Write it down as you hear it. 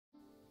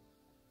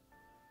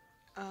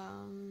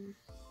Hello,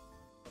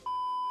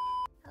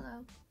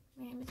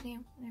 my name is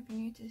Sam, and if you're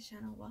new to this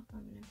channel, welcome,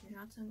 and if you're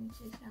not so new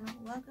to this channel,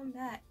 welcome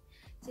back.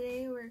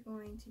 Today we're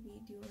going to be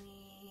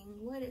doing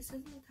what it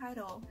says in the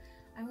title.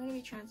 I'm going to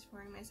be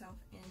transforming myself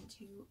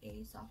into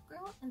a soft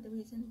girl, and the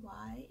reason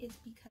why is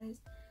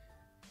because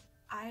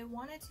I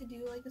wanted to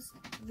do like a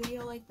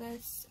video like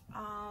this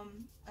of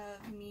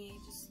me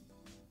just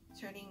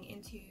turning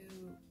into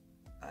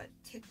a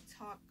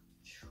TikTok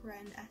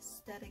trend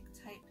aesthetic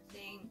type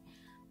thing,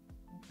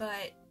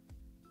 but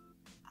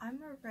I'm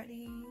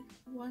already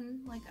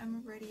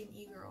I'm already an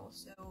e-girl,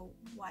 so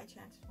why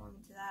transform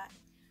into that?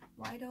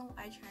 Why don't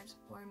I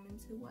transform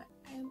into what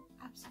I am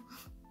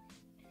absolutely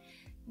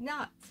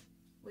not,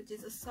 which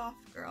is a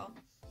soft girl.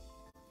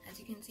 As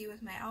you can see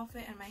with my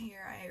outfit and my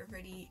hair, I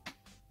already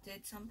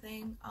did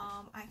something.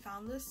 I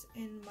found this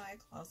in my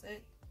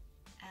closet,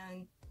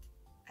 and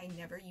I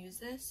never use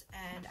this,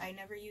 and I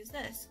never use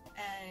this,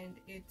 and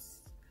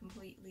it's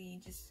completely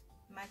just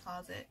in my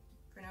closet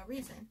for no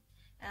reason.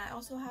 And I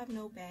also have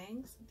no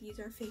bangs. These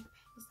are fake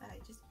bangs that I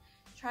just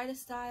try to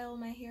style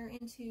my hair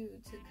into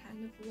to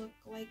kind of look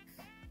like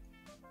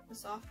a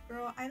soft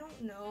girl. I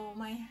don't know,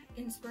 my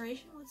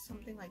inspiration was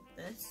something like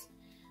this,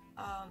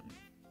 and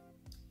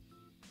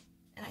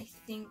I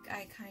think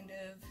I kind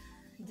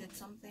of did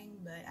something,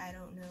 but I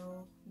don't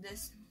know.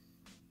 This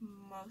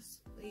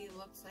mostly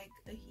looks like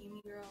a Hime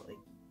girl, like,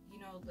 you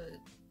know, the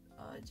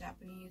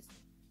Japanese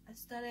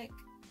aesthetic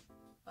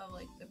of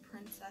like the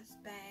princess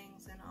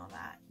bangs and all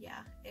that.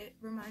 Yeah, it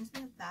reminds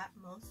me of that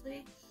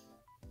mostly,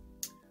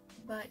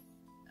 but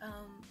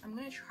I'm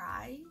gonna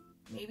try.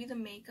 Maybe the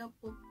makeup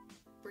will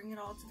bring it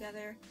all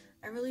together.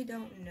 I really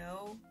don't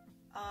know.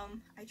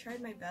 I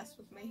tried my best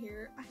with my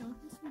hair. I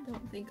honestly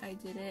don't think I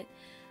did it.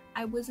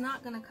 I was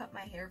not gonna cut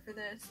my hair for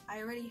this. I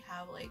already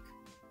have like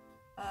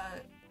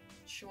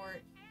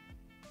short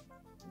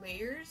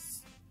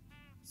layers,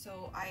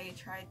 so I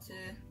tried to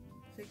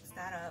fix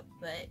that up,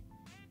 but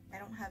I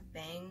don't have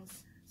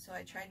bangs, so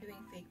I tried doing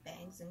fake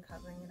bangs and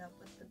covering it up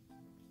with the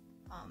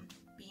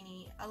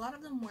beanie. A lot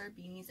of them wear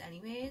beanies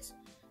anyways,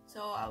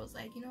 so I was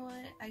like, you know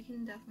what, I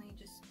can definitely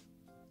just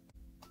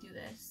do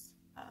this.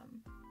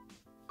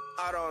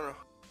 I don't know.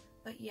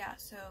 But yeah,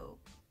 so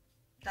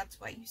that's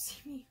why you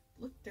see me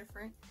look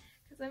different,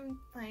 because I'm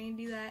planning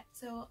to do that.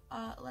 So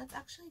let's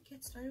actually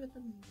get started with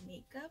the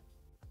makeup.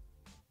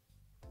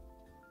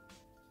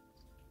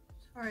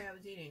 Sorry, I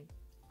was eating.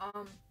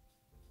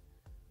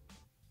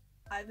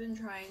 I've been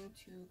trying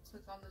to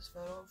click on this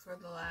photo for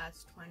the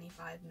last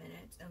 25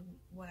 minutes, and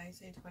when I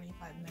say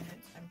 25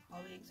 minutes, I'm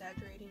probably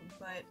exaggerating,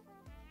 but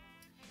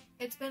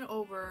it's been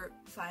over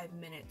 5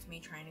 minutes me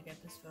trying to get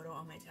this photo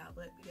on my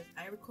tablet, because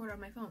I record on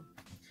my phone.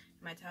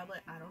 My tablet,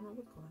 I don't know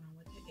what's going on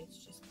with it,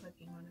 it's just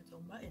clicking on its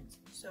own buttons.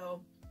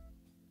 So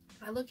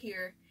if I look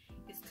here,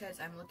 it's because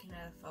I'm looking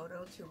at a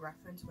photo to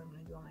reference what I'm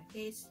going to do on my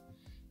face.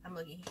 I'm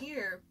looking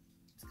here,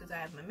 it's because I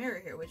have my mirror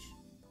here, which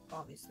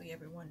obviously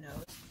everyone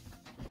knows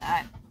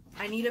that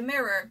I need a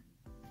mirror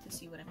to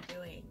see what I'm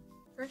doing.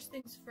 First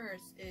things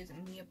first is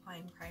me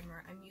applying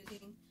primer. I'm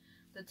using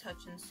the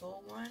Touch and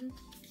Soul one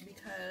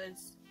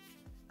because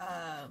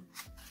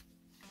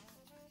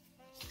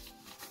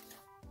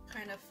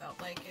kind of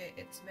felt like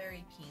it's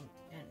very pink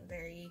and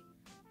very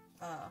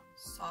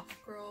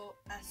soft girl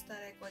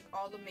aesthetic. Like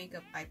all the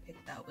makeup I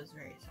picked out was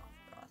very soft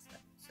girl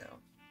aesthetic. So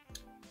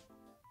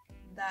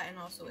that, and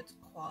also its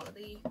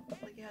quality,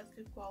 like it has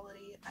good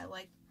quality. I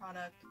like the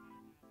product,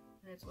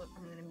 and it's what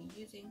I'm going to be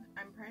using.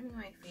 I'm priming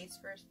my face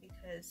first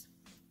because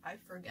I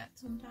forget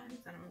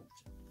sometimes, and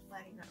I'm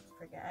letting not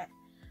forget.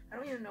 I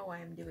don't even know why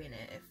I'm doing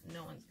it if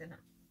no one's gonna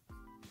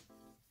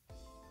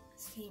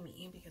see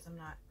me because I'm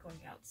not going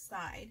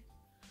outside.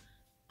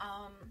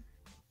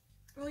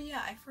 Oh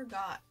yeah, I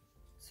forgot.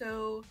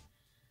 So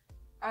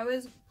I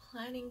was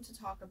planning to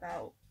talk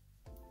about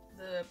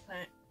the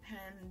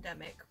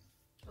pandemic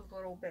a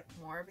little bit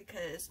more,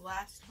 because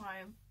last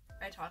time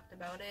I talked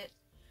about it,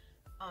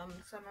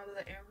 some of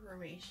the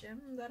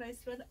information that I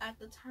said at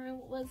the time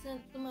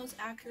wasn't the most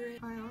accurate.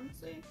 I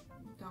honestly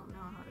don't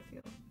know how to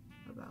feel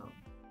about,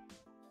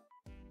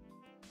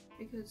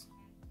 because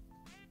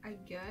I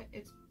get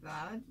it's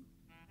bad,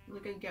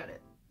 like I get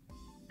it,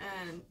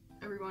 and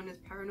everyone is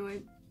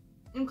paranoid,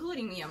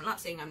 including me. I'm not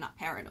saying I'm not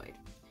paranoid.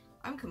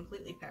 I'm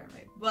completely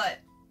paranoid, but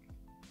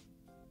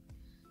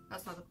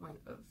that's not the point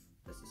of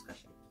this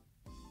discussion.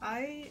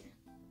 I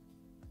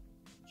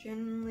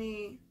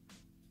genuinely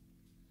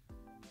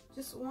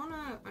just want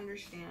to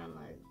understand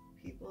like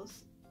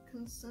people's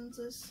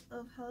consensus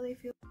of how they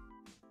feel.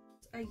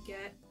 I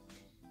get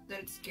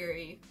that it's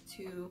scary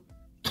to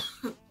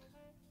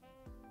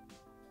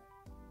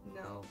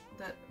know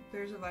that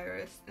there's a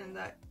virus and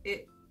that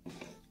it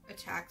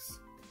attacks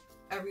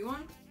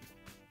everyone.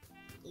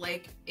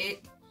 Like,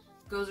 it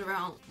goes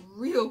around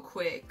real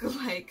quick,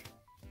 like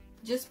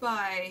just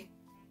by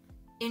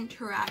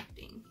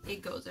interacting,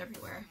 it goes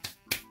everywhere.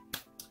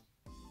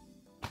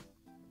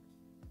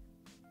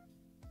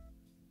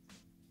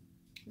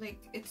 Like,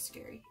 it's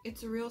scary.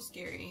 It's real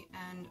scary,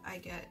 and I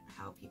get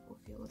how people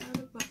feel about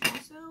it, but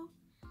also,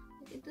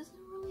 like, it doesn't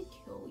really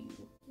kill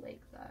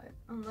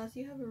unless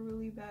you have a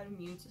really bad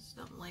immune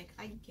system. Like,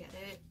 I get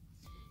it.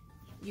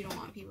 You don't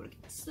want people to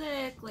get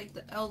sick, like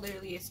the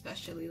elderly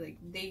especially, like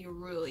they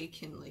really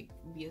can like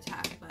be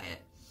attacked by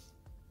it.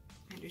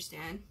 I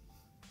understand.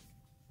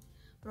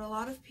 But a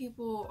lot of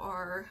people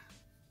are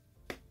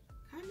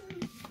kind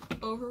of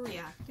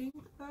overreacting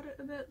about it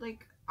a bit.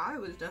 Like, I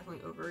was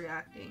definitely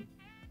overreacting.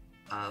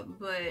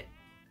 But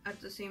at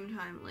the same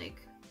time,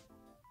 like,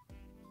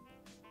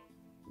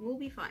 we'll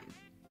be fine.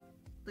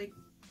 Like,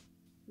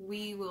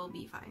 we will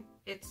be fine.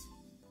 It's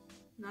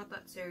not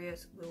that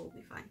serious. We will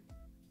be fine.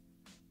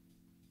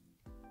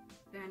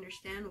 I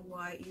understand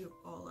why you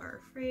all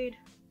are afraid.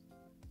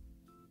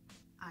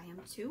 I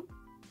am too.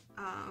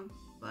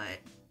 But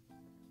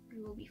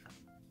we will be fine.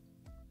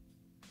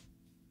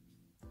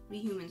 We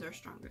humans are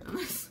stronger than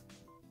this.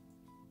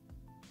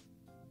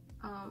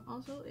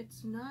 Also,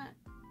 it's not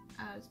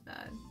as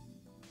bad.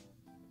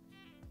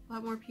 A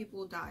lot more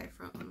people die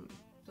from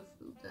the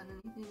flu than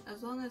anything.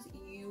 As long as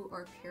you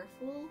are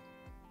careful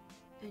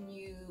and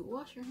you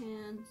wash your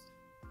hands,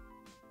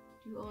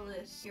 do all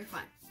this, you're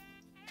fine.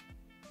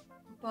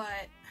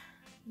 But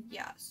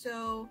yeah,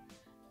 so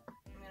I'm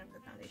gonna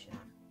put foundation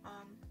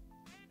on.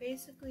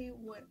 Basically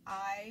what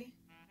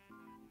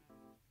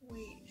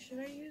wait, should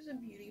I use a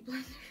beauty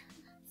blender?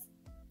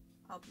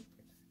 I'll be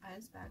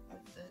as bad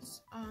with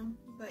this.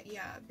 But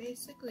yeah,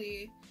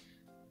 basically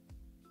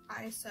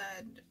I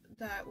said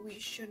that we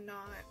should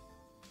not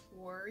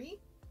worry.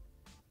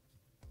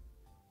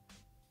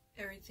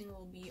 Everything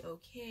will be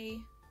okay,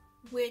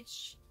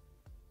 which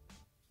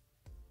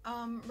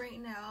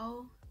right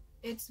now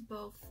it's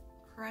both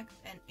correct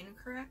and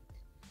incorrect.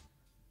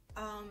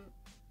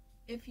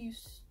 If you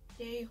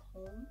stay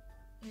home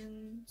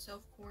in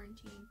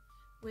self-quarantine,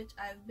 which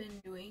I've been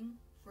doing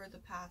for the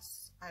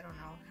past, I don't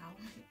know how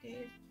many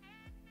days,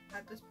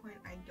 at this point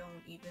I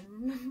don't even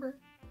remember,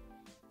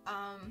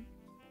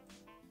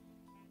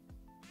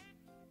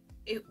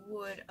 it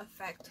would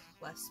affect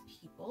less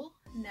people.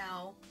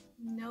 Now,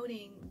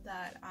 noting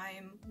that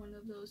I'm one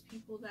of those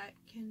people that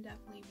can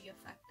definitely be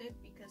affected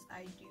because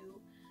I do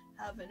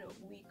have a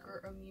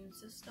weaker immune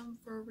system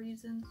for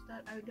reasons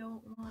that I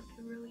don't want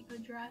to really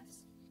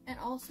address. And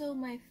also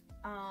my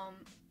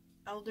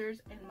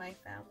elders in my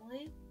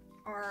family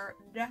are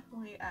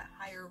definitely at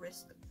higher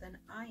risk than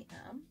I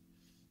am,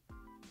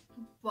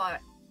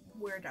 but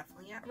we're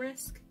definitely at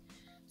risk.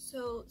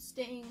 So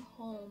staying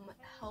home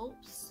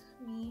helps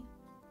me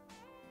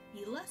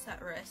be less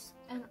at risk,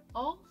 and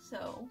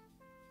also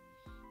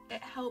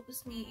it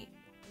helps me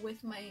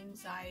with my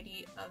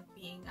anxiety of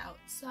being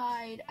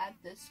outside at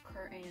this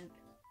current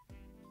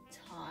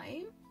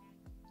time,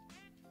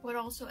 but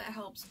also it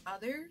helps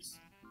others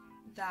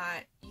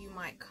that you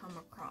might come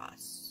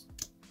across,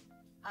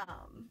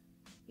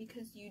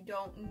 because you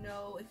don't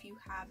know if you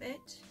have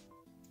it.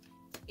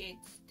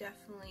 It's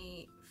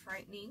definitely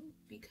frightening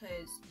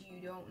because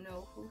you don't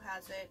know who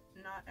has it.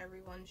 Not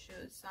everyone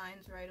shows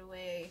signs right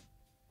away,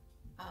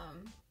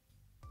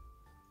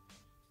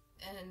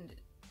 and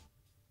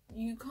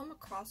you come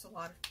across a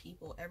lot of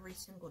people every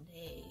single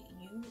day.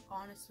 You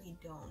honestly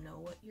don't know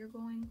what you're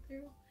going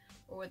through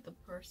or what the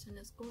person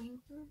is going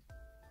through.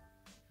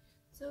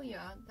 So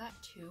yeah, that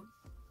too.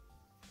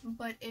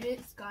 But it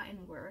has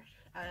gotten worse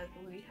as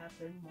we have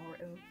been more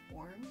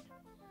informed.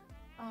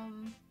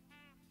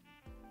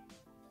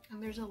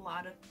 And there's a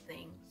lot of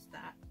things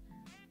that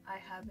I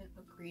haven't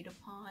agreed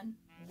upon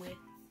with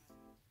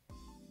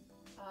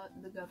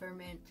the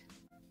government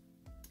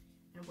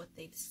and what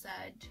they've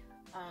said.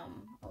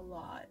 A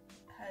lot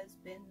has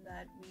been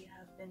that we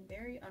have been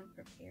very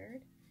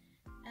unprepared,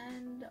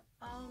 and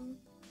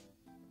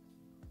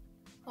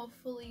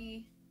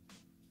hopefully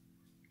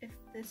if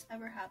this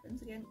ever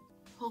happens again,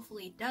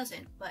 hopefully it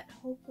doesn't, but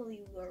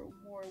hopefully we're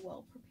more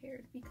well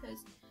prepared,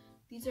 because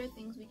these are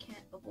things we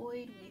can't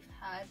avoid. We've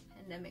had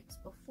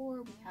pandemics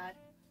before, we had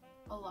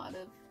a lot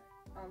of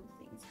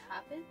things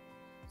happen,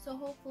 so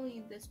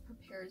hopefully this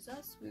prepares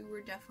us. We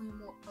were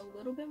definitely a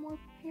little bit more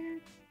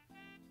prepared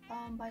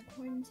by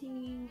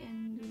quarantining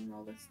and doing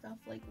all this stuff.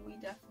 Like, we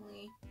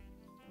definitely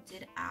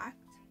did act,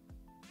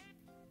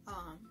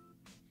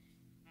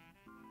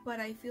 but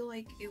I feel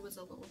like it was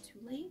a little too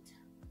late.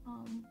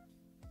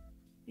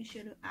 We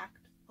should have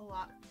acted a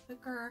lot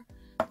quicker.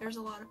 There's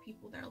a lot of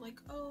people that are like,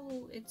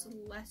 oh, it's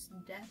less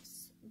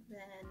deaths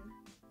than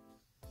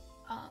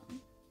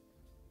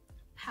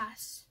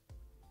past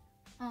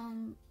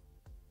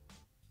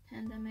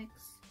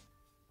pandemics,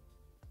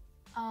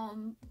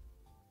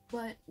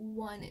 but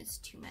one is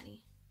too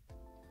many.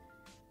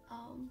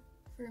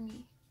 For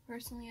me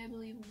personally, I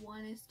believe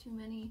one is too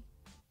many.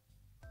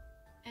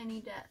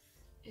 Any death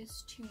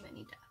is too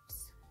many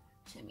deaths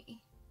to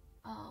me.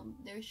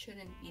 There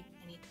shouldn't be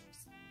any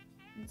deaths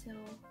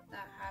until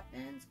that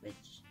happens,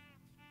 which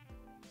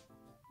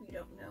we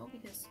don't know,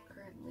 because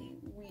currently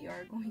we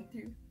are going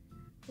through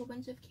a whole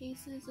bunch of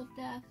cases of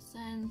deaths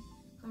and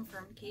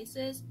confirmed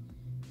cases.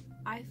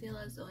 I feel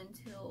as though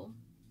until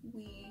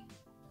we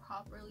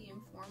properly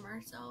inform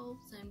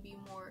ourselves and be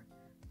more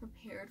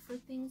prepared for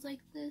things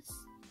like this,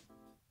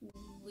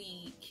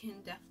 we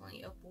can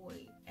definitely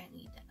avoid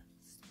any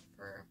deaths.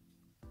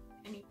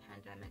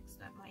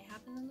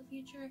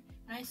 future.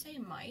 And I say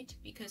might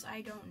because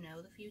I don't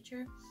know the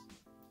future,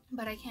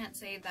 but I can't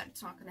say that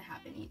it's not going to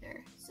happen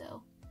either.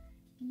 So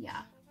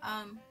yeah,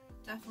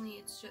 definitely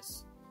it's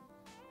just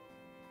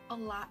a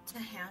lot to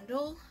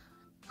handle.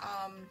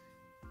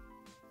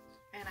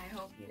 And I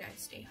hope you guys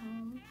stay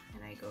home,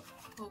 and I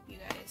hope you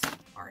guys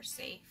are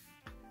safe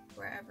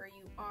wherever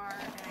you are,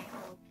 and I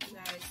hope you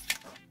guys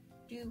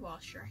do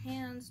wash your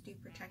hands, do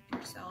protect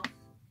yourself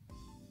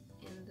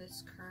in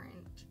this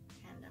current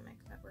pandemic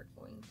that we're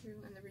going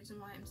through. And the reason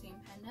why I'm saying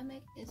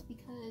pandemic is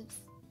because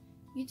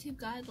YouTube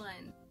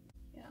guidelines.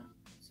 Yeah,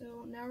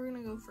 so now we're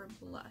gonna go for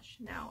blush.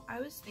 Now,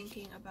 I was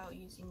thinking about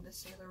using the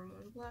Sailor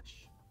Moon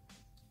blush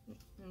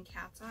in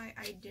Cat's Eye.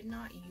 I did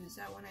not use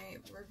that when I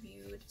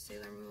reviewed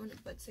Sailor Moon,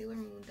 but Sailor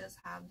Moon does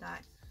have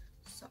that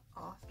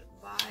soft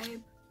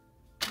vibe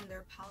on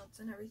their palettes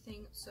and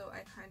everything, so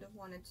I kind of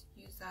wanted to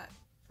use that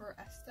for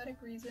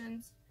aesthetic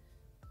reasons,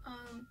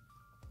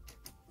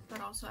 but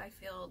also I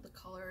feel the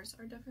colors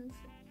are definitely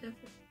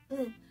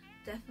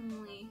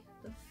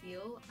the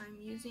feel. I'm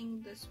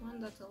using this one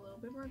that's a little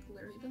bit more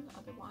glittery than the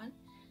other one,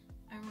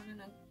 and we're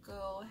gonna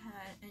go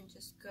ahead and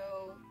just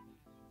go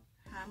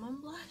ham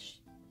on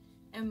blush,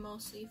 and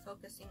mostly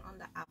focusing on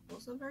the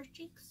apples of our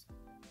cheeks.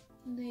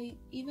 And they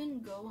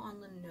even go on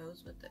the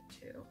nose with it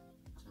too,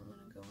 so I'm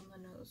gonna go on the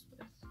nose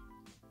with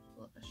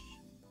blush.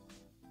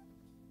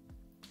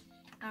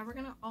 Now we're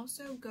gonna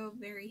also go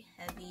very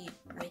heavy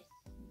with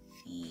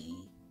the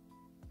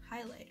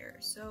highlighter.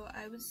 So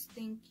I was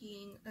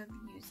thinking of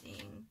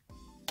using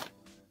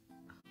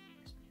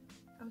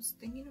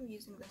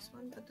this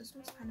one, but this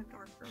one's kind of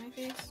dark for my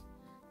face,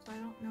 so I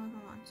don't know if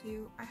I want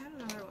to. I had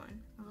another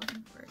one. I'm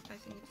looking for it. I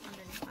think it's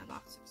underneath my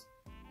boxes.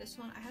 This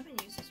one, I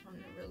haven't used this one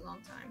in a really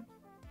long time,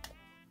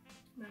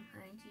 but I'm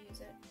planning to use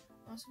it.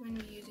 I'm also going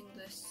to be using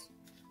this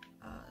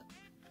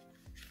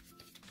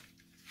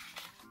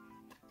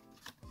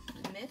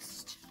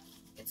mist.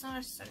 It's not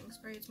a setting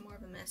spray, it's more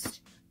of a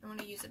mist. I want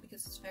to use it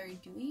because it's very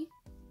dewy,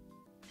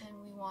 and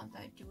we want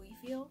that dewy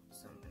feel,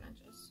 so I'm gonna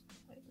just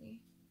lightly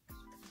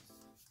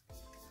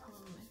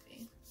on my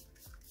face.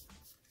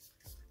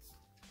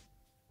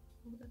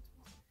 Ooh, that's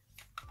awesome.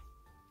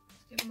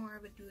 Let's get more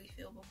of a dewy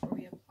feel before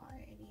we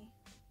apply any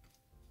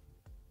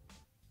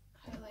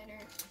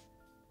highlighter.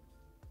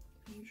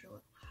 Usual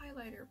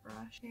highlighter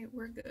brush. Okay,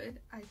 we're good.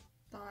 I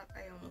thought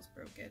I almost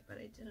broke it, but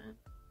I didn't.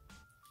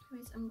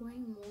 Anyways, I'm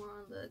going more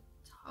on the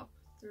top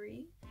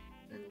 3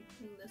 than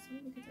putting this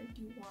one because I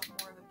do want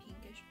more of a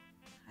pinkish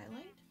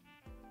highlight.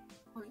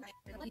 I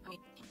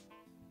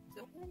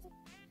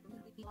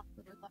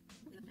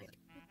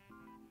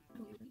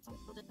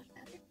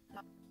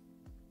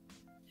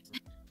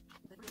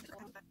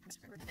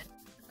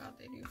forgot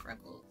they do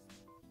freckles.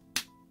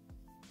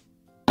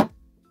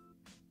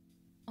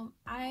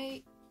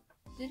 I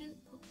didn't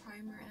put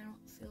primer. I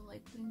don't feel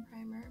like putting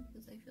primer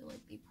because I feel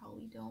like they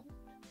probably don't.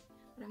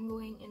 But I'm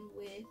going in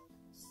with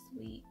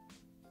Sweet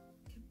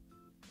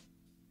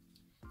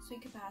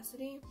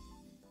Capacity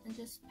and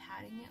just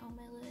patting it on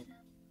my lid.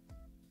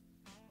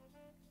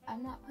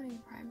 I'm not putting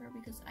primer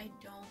because I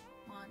don't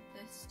want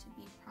this to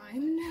be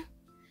primed.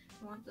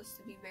 I want this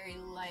to be very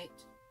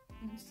light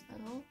and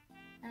subtle,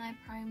 and I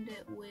primed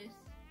it with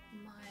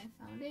my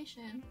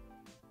foundation,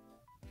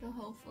 so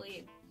hopefully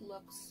it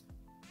looks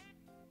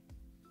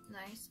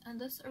nice. And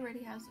this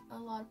already has a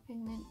lot of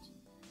pigment.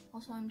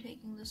 Also, I'm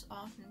taking this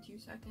off in 2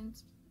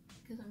 seconds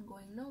because I'm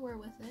going nowhere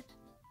with it.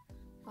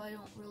 So I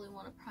don't really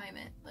want to prime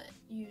it, but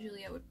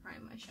usually I would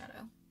prime my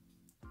shadow.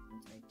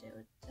 Once I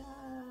did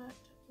that,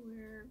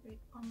 we're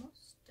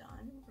almost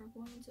done. We're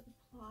going to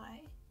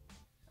apply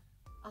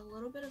a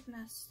little bit of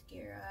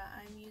mascara.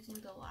 I'm using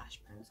the Lash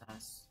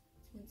Princess.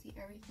 You can see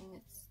everything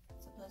it's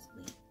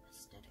supposedly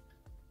aesthetic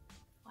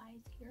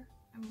applies here.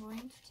 I'm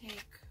going to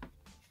take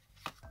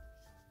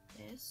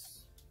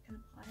this and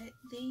apply it.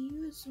 They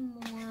use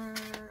more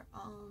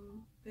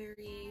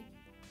very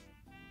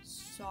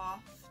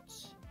soft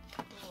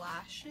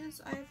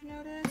lashes, I've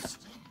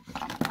noticed.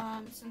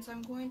 Since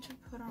I'm going to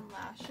put on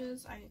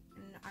lashes,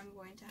 I'm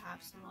going to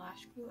have some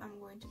lash glue. I'm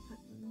going to put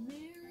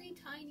very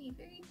tiny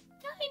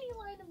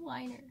line of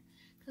liner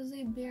because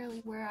they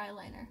barely wear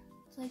eyeliner.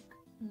 It's like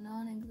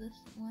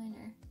non-existent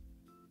liner.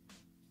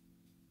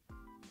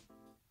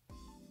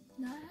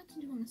 Now I had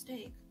to do a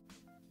mistake.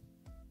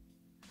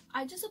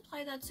 I just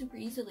applied that super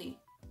easily.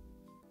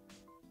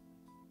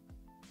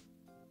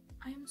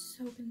 I am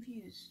so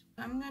confused.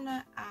 I'm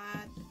gonna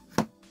add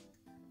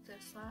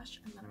this lash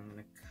and then I'm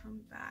gonna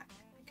come back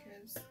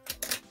because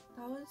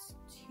that was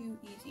too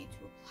easy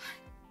to apply.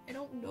 I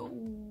don't know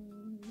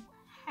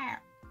how,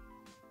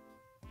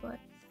 but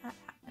that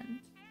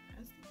happened. I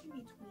was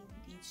thinking between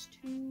these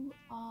two.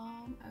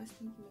 I was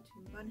thinking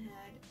between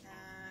Bunhead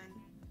and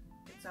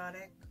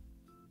Exotic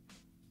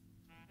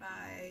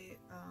by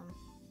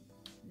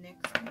NYX.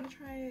 I'm gonna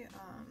try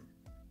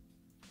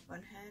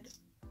Bunhead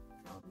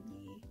from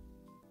the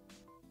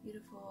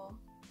beautiful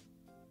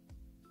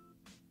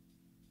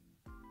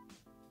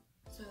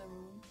Sailor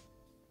Moon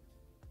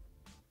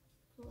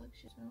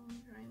collection. So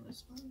I'm trying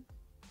this one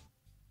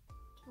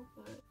to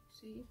put,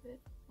 see if it,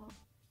 oh,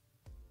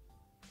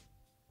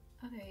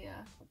 Okay,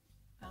 yeah.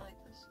 I like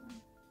this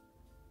one.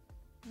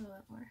 A little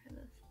bit more for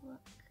this look.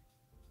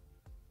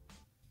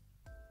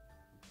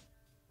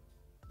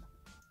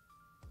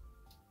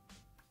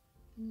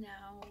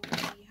 Now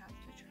we have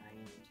to try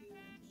and do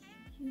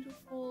the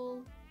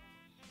beautiful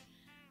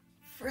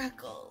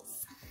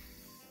freckles.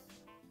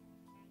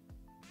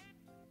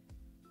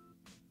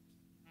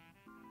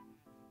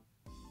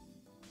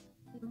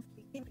 I'm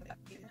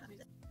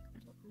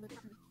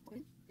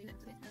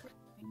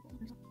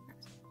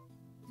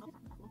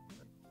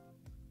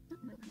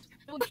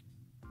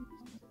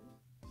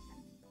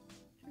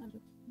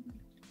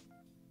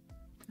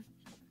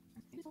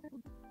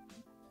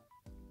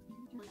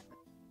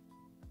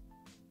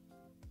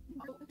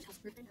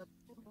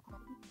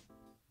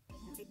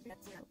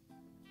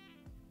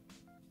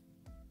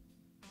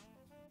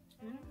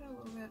gonna put a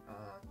little bit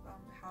of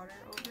powder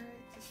over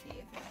it to see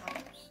if it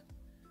helps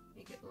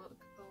make it look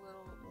a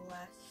little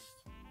less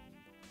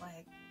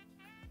like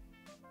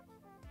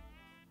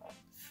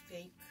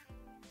fake.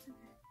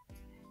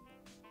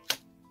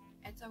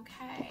 It's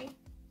okay.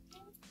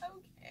 It's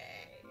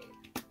okay.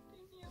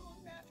 Leave me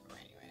alone, natural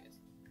anyways.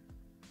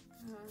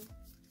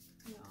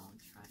 Yeah, I'll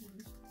try and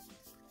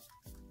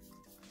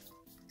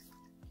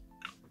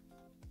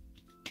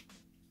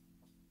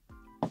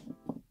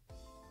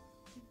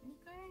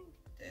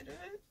did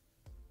it.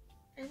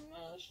 I'm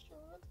not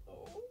sure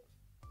though.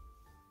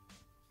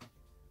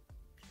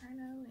 Trying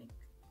to like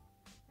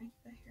make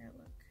the hair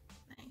look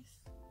nice.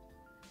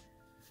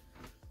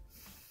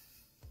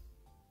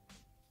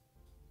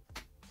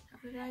 How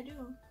did I do? I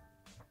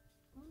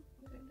don't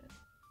think I did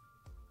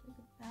like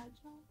a bad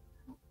job.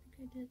 I don't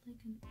think I did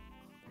like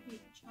a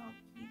great job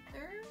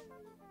either.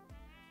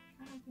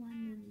 Trying to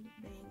blend in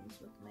the bangs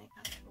with my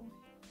actual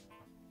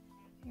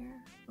hair.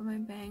 But my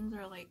bangs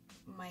are like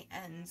my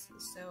ends,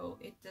 so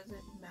it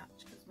doesn't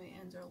match because my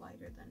ends are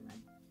lighter than my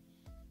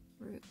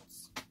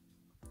roots.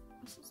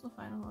 This is the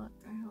final look,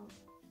 I hope.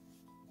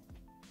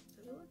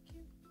 Does it look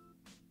cute?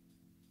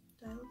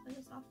 Do I look like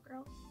a soft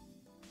girl?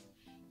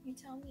 You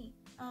tell me.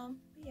 But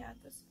yeah,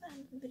 this is the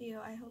end of the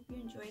video. I hope you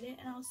enjoyed it,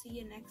 and I'll see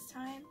you next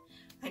time.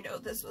 I know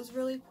this was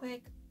really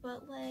quick,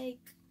 but like,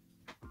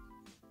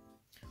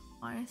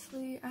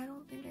 honestly, I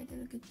don't think I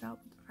did a good job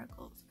with the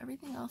freckles.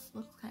 Everything else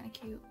looks kind of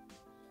cute.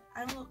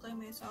 I don't look like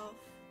myself,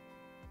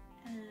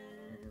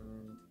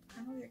 and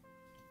kind of weird.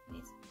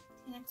 Anyways, see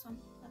you next one.